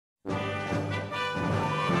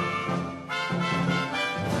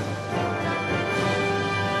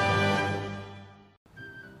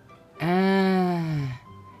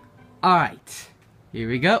Alright, here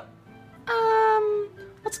we go.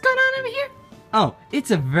 What's going on over here? Oh, it's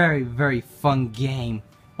a very, very fun game.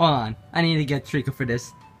 Hold on, I need to get Treeko for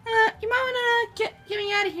this. You might wanna get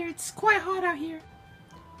me out of here. It's quite hot out here.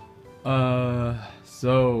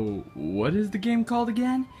 So what is the game called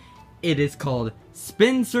again? It is called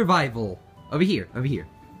Spin Survival. Over here.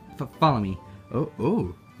 Follow me.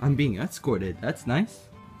 Oh, I'm being escorted. That's nice.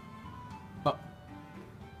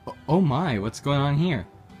 Oh my, what's going on here?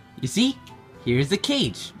 You see? Here's the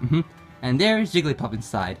cage. And there's Jigglypuff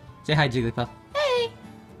inside. Say hi, Jigglypuff. Hey!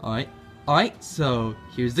 Alright, so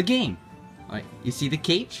here's the game. Alright, you see the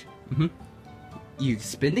cage? You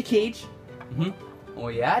spin the cage.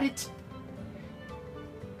 While you're at it,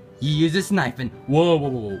 you use this knife and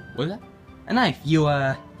whoa, what's that? A knife. You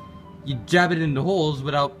jab it into holes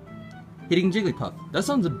without hitting Jigglypuff. That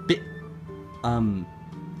sounds a bit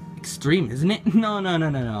extreme, isn't it?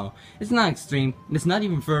 No. It's not extreme, and it's not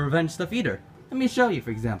even for revenge stuff either. Let me show you,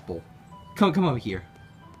 for example. Come over here.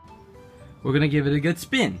 We're gonna give it a good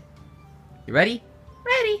spin. You ready?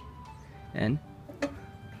 Ready. And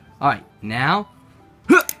alright, now.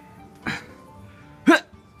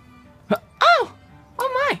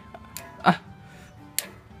 Oh my!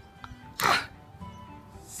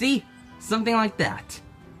 See? Something like that.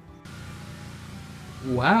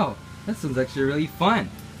 Wow, that sounds actually really fun.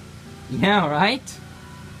 Yeah, right?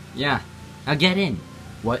 Yeah, now get in.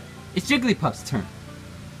 What? It's Jigglypuff's turn.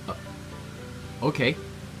 Okay,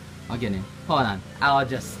 I'll get in. Hold on, I'll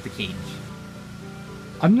adjust the cage.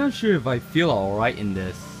 I'm not sure if I feel alright in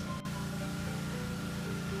this.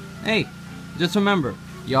 Hey, just remember,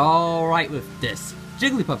 you're alright with this.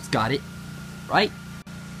 Jigglypuff's got it, right?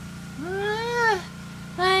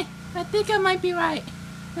 I think I might be right.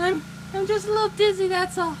 I'm just a little dizzy,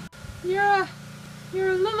 that's all. You're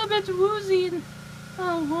a little bit woozy and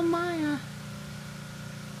oh my.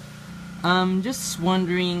 I'm just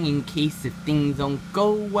wondering in case if things don't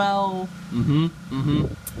go well.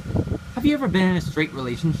 Have you ever been in a straight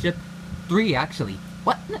relationship? 3 actually.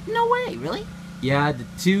 What? No way, really? Yeah, the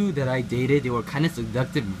 2 that I dated, they were kind of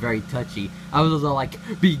seductive and very touchy. I was all like,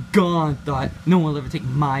 be gone, thought no one will ever take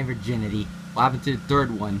my virginity. What happened to the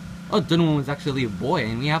 3rd one? Oh, the 3rd one was actually a boy,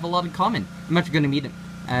 and we have a lot in common. I'm actually gonna meet him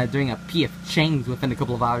during a P.F. Chang's within a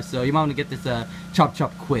couple of hours, so you might want to get this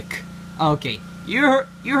chop quick. Okay, you heard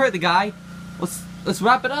the guy. Let's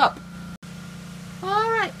wrap it up. All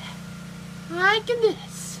right, I can do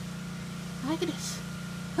this.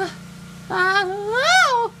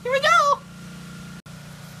 Oh, here we go.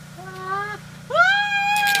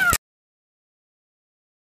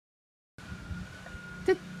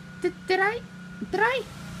 Did I?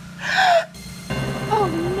 Oh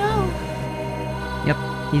no. Yep,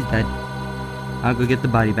 he's dead. I'll go get the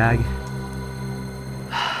body bag.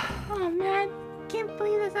 Oh man, can't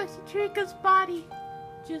believe that's actually Treeko's body.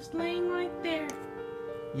 Just laying right there.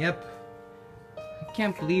 Yep. I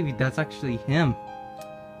can't believe that's actually him.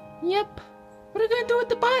 Yep. What are we gonna do with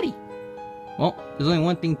the body? Well, there's only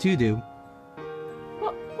one thing to do.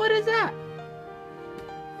 What is that?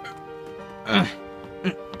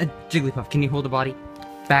 Jigglypuff, can you hold the body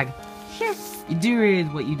bag? Sure. You do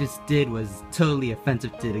realize what you just did was totally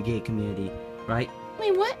offensive to the gay community, right?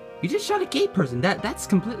 Wait, what? You just shot a gay person. That's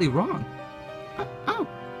completely wrong. Oh.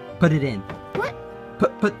 Put it in. What?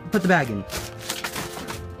 Put the bag in.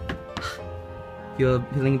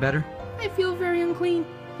 Feeling better? I feel very unclean.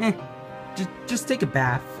 Just take a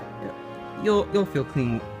bath. You'll feel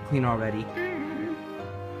clean already.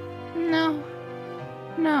 No,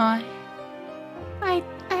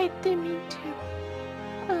 I didn't mean to.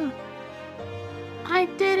 Oh, I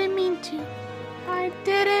didn't mean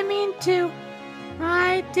to.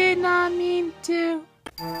 I did not mean to.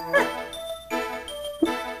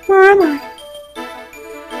 Where am I?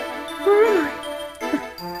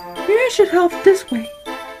 Maybe I should help this way.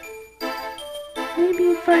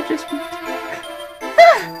 Maybe if I just went.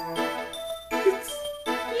 It's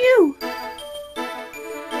you.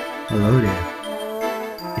 Hello there.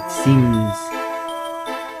 It seems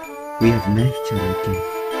we have met each other again.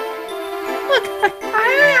 Look,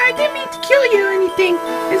 I didn't mean to kill you or anything.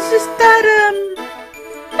 It's just that,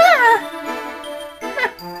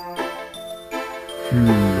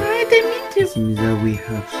 I didn't mean to. It seems that we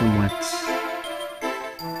have somewhat...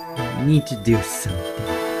 We need to do something,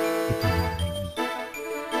 if you know what I mean.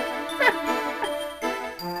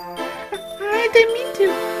 I didn't mean to.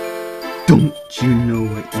 Don't you know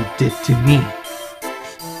what you did to me?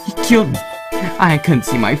 You killed me. I couldn't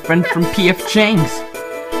see my friend from P.F. Chang's.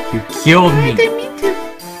 You killed me. I didn't mean to.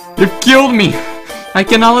 You killed me. I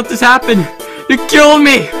cannot let this happen. You killed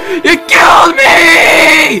me. You killed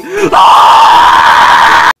me!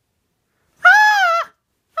 Ah!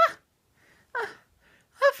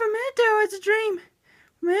 minute there was a dream.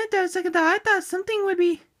 For a minute there, second thought, I thought something would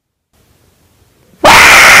be...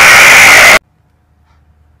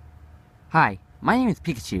 Hi, my name is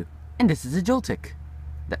Pikachu, and this is a Joltik.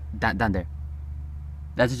 Down there.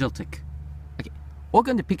 That's a Joltik. Okay,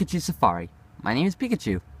 welcome to Pikachu Safari. My name is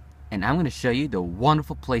Pikachu, and I'm going to show you the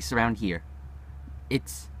wonderful place around here.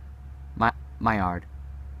 It's my yard.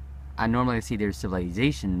 I normally see there's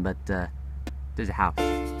civilization, but there's a house.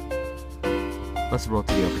 Let's roll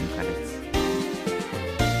to the opening credits.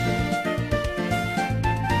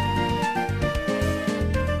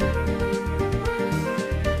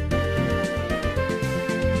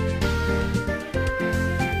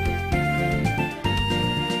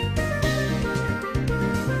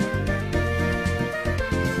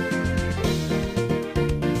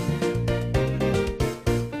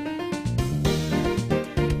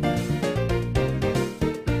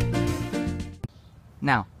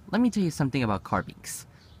 Now, let me tell you something about carbinks.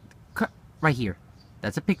 Right here,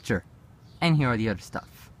 that's a picture. And here are the other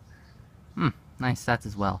stuff. Nice stats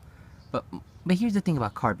as well. But here's the thing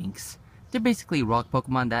about carbinks. They're basically rock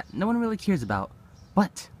Pokemon that no one really cares about.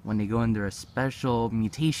 But when they go under a special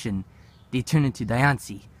mutation, they turn into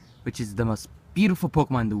Diancie, which is the most beautiful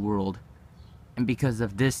Pokemon in the world. And because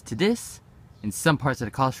of this, in some parts of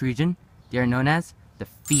the Kalos region, they are known as the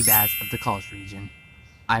Feebas of the Kalos region.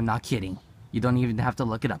 I'm not kidding. You don't even have to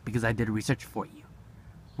look it up because I did research for you.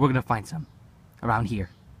 We're gonna find some around here.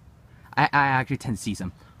 I actually tend to see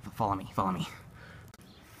some. Follow me.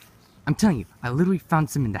 I'm telling you, I literally found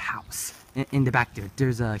some in the house. In the back there,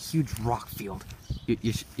 there's a huge rock field.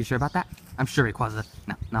 You sure about that? I'm sure, Rayquaza.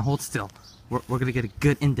 Now hold still. We're gonna get a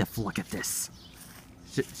good in-depth look at this.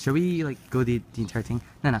 Should we like go the entire thing?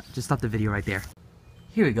 No, just stop the video right there.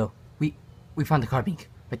 Here we go. We found the carbink.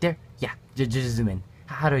 Right there? Yeah, just zoom in.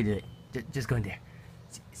 How do I do it? Just go in there.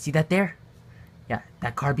 See that there? Yeah,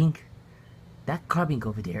 that carbink. That carbink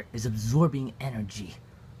over there is absorbing energy.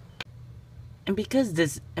 And because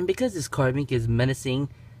this carbink is menacing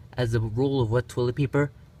as a roll of wet toilet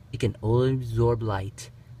paper, it can only absorb light.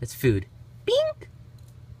 That's food. Bing!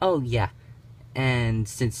 Oh yeah. And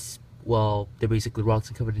since, well, they're basically rocks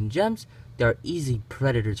and covered in gems, they are easy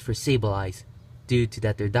predators for Sableyes, due to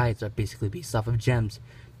that their diets are basically based off of gems.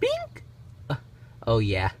 Bing! Oh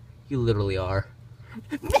yeah. You literally are.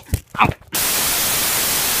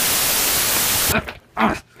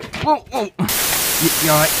 Whoa. You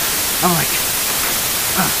alright? I'm like,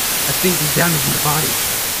 I think there's damage in the body.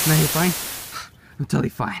 Now you fine? I'm totally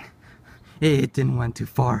fine. It didn't went too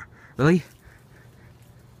far. Really?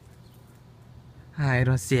 I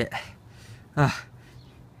don't see it.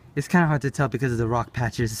 It's kind of hard to tell because of the rock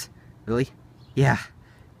patches. Really? Yeah.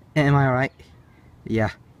 Am I alright?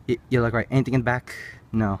 Yeah. You look right. Anything in the back?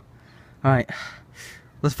 No. Alright,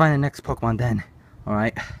 let's find the next Pokemon then.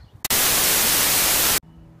 Alright.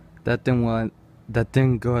 That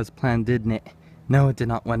didn't go as planned, didn't it? No, it did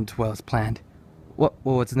not went well as planned.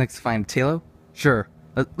 What's next to find? Tailo? Sure.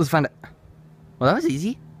 Let's find it. Well, that was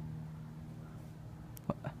easy.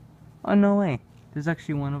 Oh, no way. There's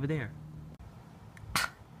actually one over there.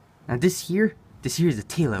 Now this here is a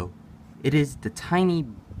Tailo. It is the tiny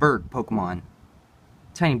bird Pokemon.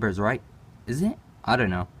 Tiny birds, right? Isn't it? I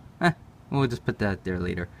don't know. We'll just put that there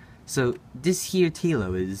later. So this here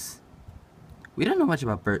Tailo is... We don't know much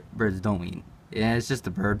about birds, don't we? Yeah, it's just a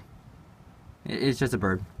bird. It's just a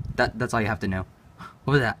bird. That's all you have to know.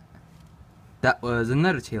 What was that? That was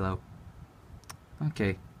another Tailo.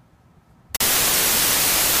 Okay.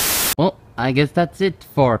 Well, I guess that's it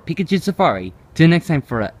for Pikachu Safari. Till next time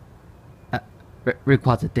for a...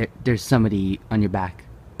 Rayquaza, there's somebody on your back.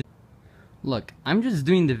 Look, I'm just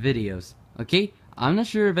doing the videos, okay? I'm not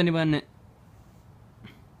sure if anyone...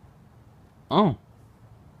 Oh.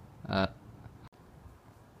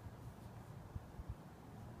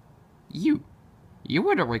 You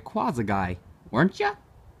were the Rayquaza guy, weren't ya?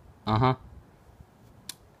 Uh-huh.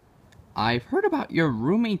 I've heard about your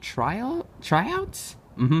roommate tryouts?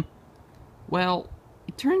 Mm-hmm. Well,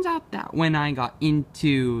 it turns out that when I got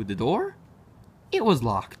into the door, it was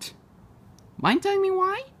locked. Mind telling me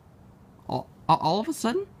why? All of a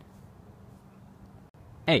sudden?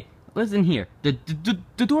 Hey, listen here. The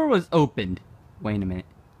door was opened. Wait a minute.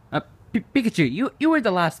 Pikachu, you were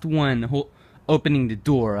the last one opening the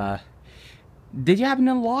door. Did you happen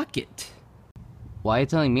to lock it? Why are you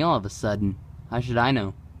telling me all of a sudden? How should I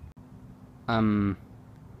know? Well,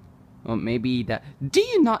 maybe that... Do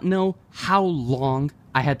you not know how long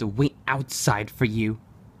I had to wait outside for you?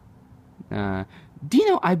 Do you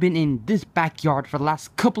know I've been in this backyard for the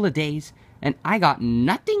last couple of days, and I got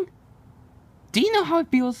nothing? Do you know how it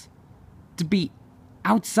feels to be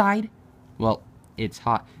outside? Well, it's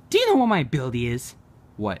hot. Do you know what my ability is?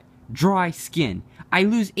 What? Dry skin. I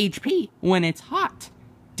lose HP when it's hot.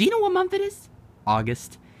 Do you know what month it is?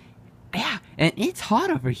 August. Yeah, and it's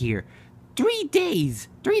hot over here. 3 days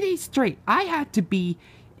straight, I had to be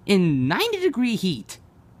in 90-degree heat.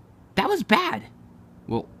 That was bad.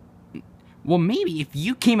 Well, maybe if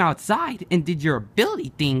you came outside and did your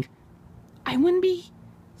ability thing, I wouldn't be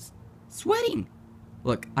sweating.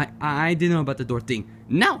 Look, I didn't know about the door thing.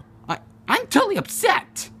 No, I'm totally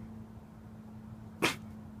upset.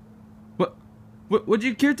 Would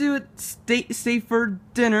you care to stay for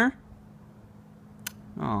dinner?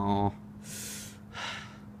 Oh.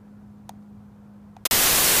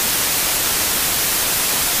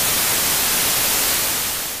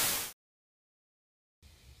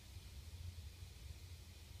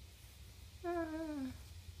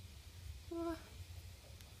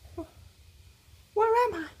 Where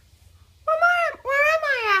am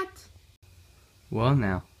I at? Well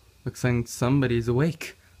now, looks like somebody's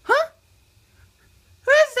awake. Huh?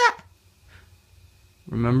 Who is that?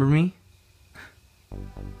 Remember me?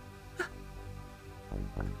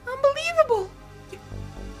 Unbelievable!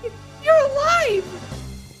 You're alive!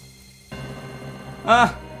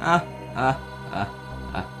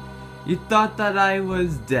 You thought that I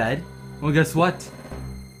was dead? Well, guess what?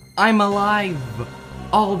 I'm alive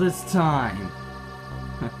all this time.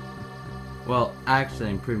 Well, actually,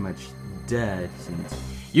 I'm pretty much dead since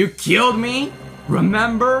you killed me.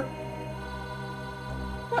 Remember?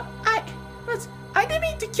 What? I didn't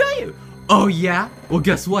mean to kill you. Oh yeah? Well,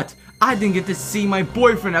 guess what? I didn't get to see my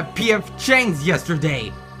boyfriend at PF Chang's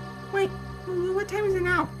yesterday. Wait, what time is it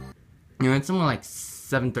now? You know, it's somewhere like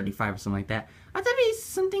 7:35 or something like that. I thought it'd be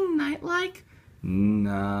something night-like.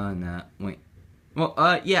 No, wait.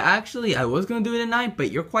 Well, yeah, actually, I was gonna do it at night,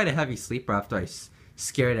 but you're quite a heavy sleeper after I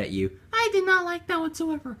scared at you. I did not like that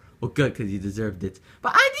whatsoever. Well, good, because you deserved it.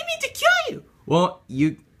 But I didn't mean to kill you. Well,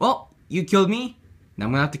 you killed me. Now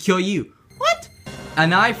I'm gonna have to kill you. What?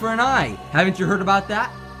 An eye for an eye. Haven't you heard about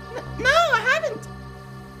that? No, I haven't.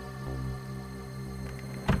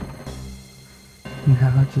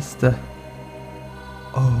 Now just,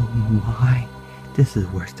 oh my, this is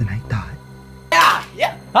worse than I thought.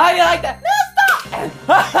 Yeah. How do you like that? No, stop!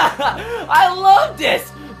 I love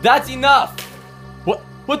this. That's enough.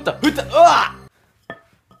 What the? Ah!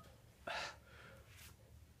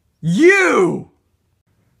 You!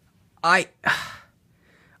 I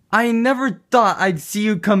never thought I'd see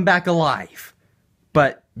you come back alive,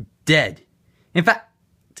 but dead. In fact,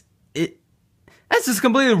 that's just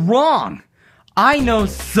completely wrong. I know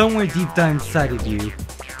somewhere deep down inside of you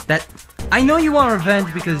that I know you want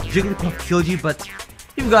revenge because Jigglypuff killed you, but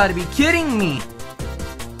you've got to be kidding me.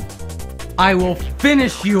 I will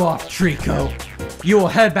finish you off, Treeko. You will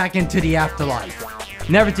head back into the afterlife,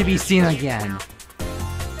 never to be seen again.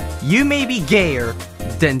 You may be gayer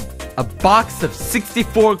than a box of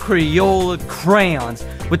 64 Crayola crayons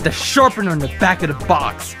with the sharpener in the back of the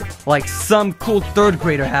box, like some cool 3rd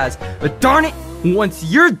grader has, but darn it, once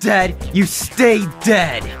you're dead, you stay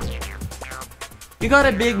dead. You got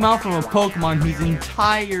a big mouth from a Pokemon whose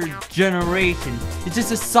entire generation is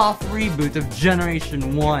just a soft reboot of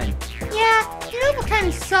Generation 1. Yeah, you know what kind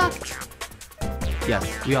of sucked? Yes,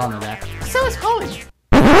 we all know that. So is Hoenn.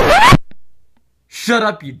 Shut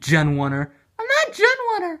up, you genwunner. I'm not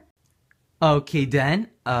Genwunner. Okay then,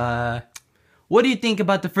 what do you think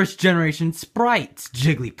about the first generation sprites,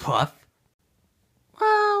 Jigglypuff?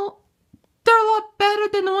 Well, they're a lot better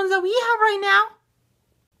than the ones that we have right now.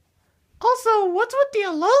 Also, what's with the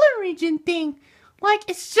Alolan region thing? Like,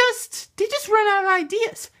 it's just, they just run out of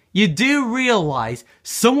ideas. You do realize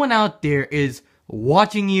someone out there is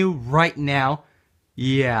watching you right now?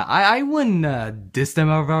 Yeah, I wouldn't diss them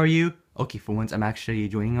if I were you. Okay, for once, I'm actually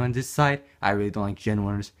joining on this side. I really don't like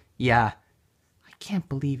Genwunners. Yeah. I can't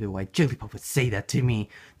believe it why Jigglypuff would say that to me.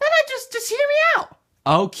 Then just hear me out.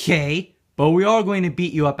 Okay, but we are going to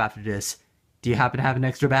beat you up after this. Do you happen to have an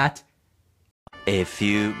extra bat? A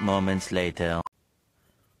few moments later.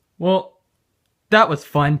 Well, that was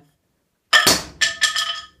fun.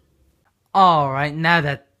 Alright, now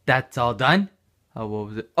that that's all done. Oh, what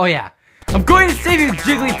was it? Oh yeah. I'm going to save you,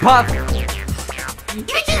 Jigglypuff! You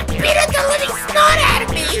just beat the living snot out of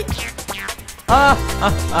me!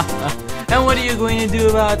 And what are you going to do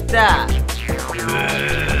about that?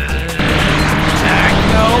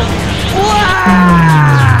 Blast!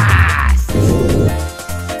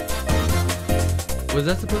 Was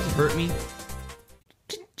that supposed to hurt me?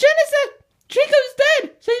 Genesect! Treeko's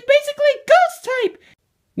dead! So he's basically a ghost type!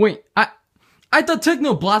 Wait, I thought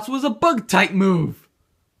Techno Blast was a bug type move!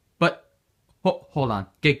 But, hold on.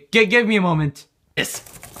 Give me a moment. Yes.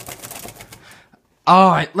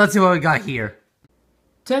 Alright, let's see what we got here.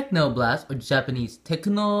 Technoblast, or Japanese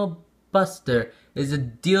Techno Buster, is a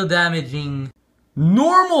deal damaging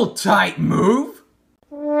Normal type move?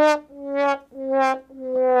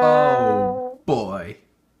 Oh boy.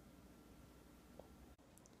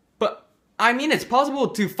 But, I mean, it's possible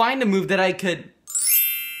to find a move that I could...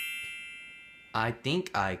 I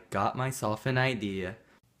think I got myself an idea.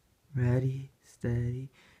 Ready,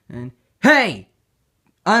 steady, and... Hey!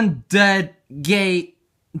 Undead, gay,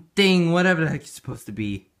 thing, whatever the heck you're supposed to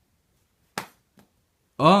be.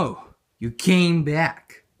 Oh, you came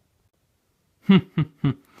back.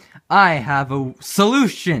 I have a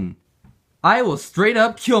solution. I will straight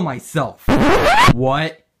up kill myself.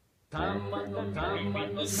 What?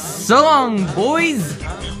 So long, boys!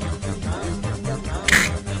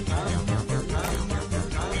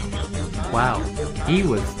 Wow, he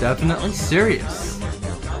was definitely serious.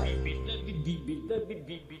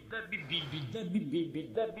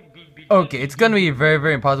 Okay, it's gonna be very,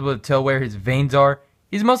 very impossible to tell where his veins are.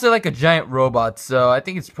 He's mostly like a giant robot, so I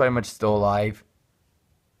think it's pretty much still alive.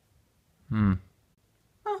 Oh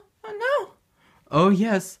no! Oh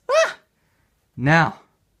yes. Ah! Now,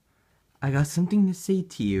 I got something to say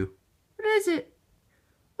to you. What is it?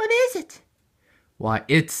 What is it? Why,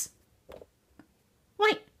 it's...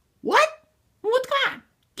 Wait, what? What's going on?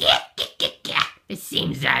 It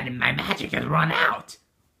seems that my magic has run out.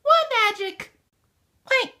 What magic?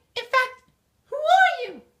 Wait, in fact, who are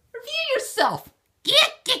you? Review yourself.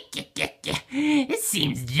 It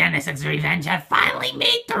seems Genesect's revenge had finally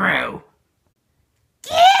made through.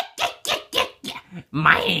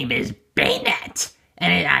 My name is Bayonet,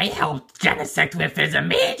 and I helped Genesect with his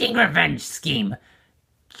amazing revenge scheme.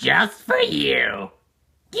 Just for you.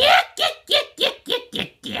 But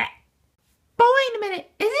wait a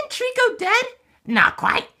minute, isn't Treeko dead? Not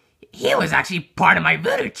quite. He was actually part of my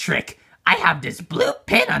voodoo trick. I have this blue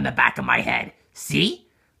pin on the back of my head. See?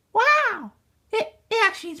 Wow. It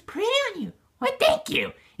actually is pretty on you. Why, thank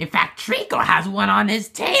you. In fact, Treeko has one on his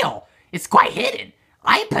tail. It's quite hidden.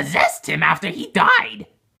 I possessed him after he died.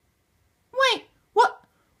 Wait, what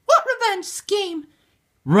revenge scheme?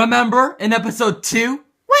 Remember in episode 2?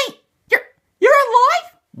 Wait, you're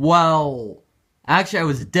alive? Well, actually I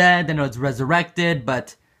was dead, then I was resurrected,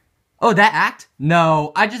 but... Oh, that act?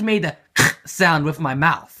 No, I just made the sound with my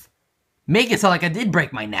mouth. Make it sound like I did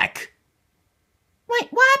break my neck. Wait,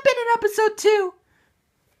 what happened in episode 2?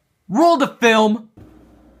 Roll the film.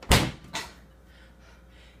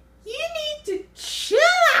 You need to chill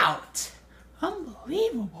out.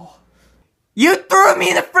 Unbelievable. You threw me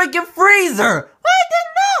in the freaking freezer! I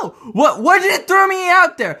didn't know. What did it throw me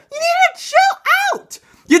out there? You need to chill out.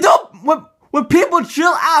 You don't, when people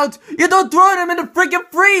chill out, you don't throw them in the freaking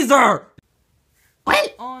freezer!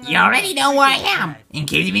 Well, you already know where I am. In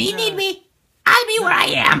case you need me, I'll be where I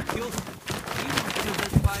am.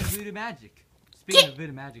 Speaking of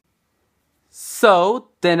voodoo magic. So,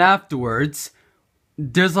 then afterwards,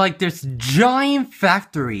 there's like this giant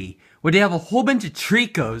factory where they have a whole bunch of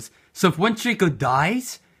Treekos, so if one Treeko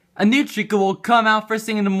dies, a new Treeko will come out first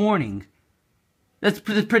thing in the morning. That's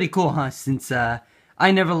pretty cool, huh? Since, I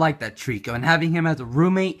never liked that Treeko, and having him as a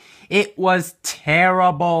roommate, it was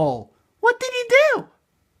terrible. What did he do?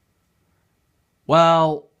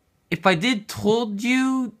 Well, if I did told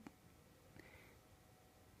you,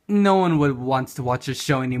 no one would want to watch this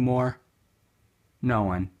show anymore. No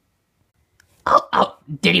one. Oh,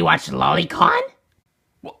 did he watch Lolicon?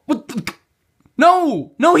 What the?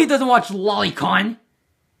 No, he doesn't watch Lolicon.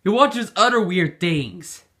 He watches other weird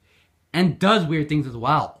things. And does weird things as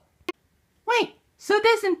well. Wait, so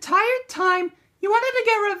this entire time, you wanted to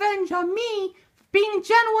get revenge on me for being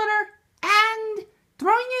Genwunner and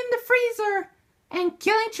throwing you in the freezer and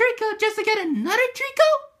killing Treeko just to get another Treeko?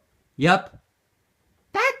 Yep.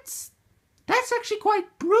 That's actually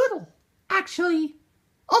quite brutal, actually.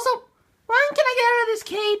 Also, when can I get out of this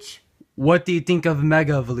cage? What do you think of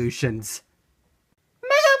Mega Evolutions?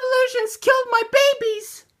 Mega Evolutions killed my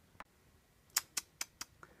babies!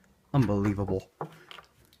 Unbelievable.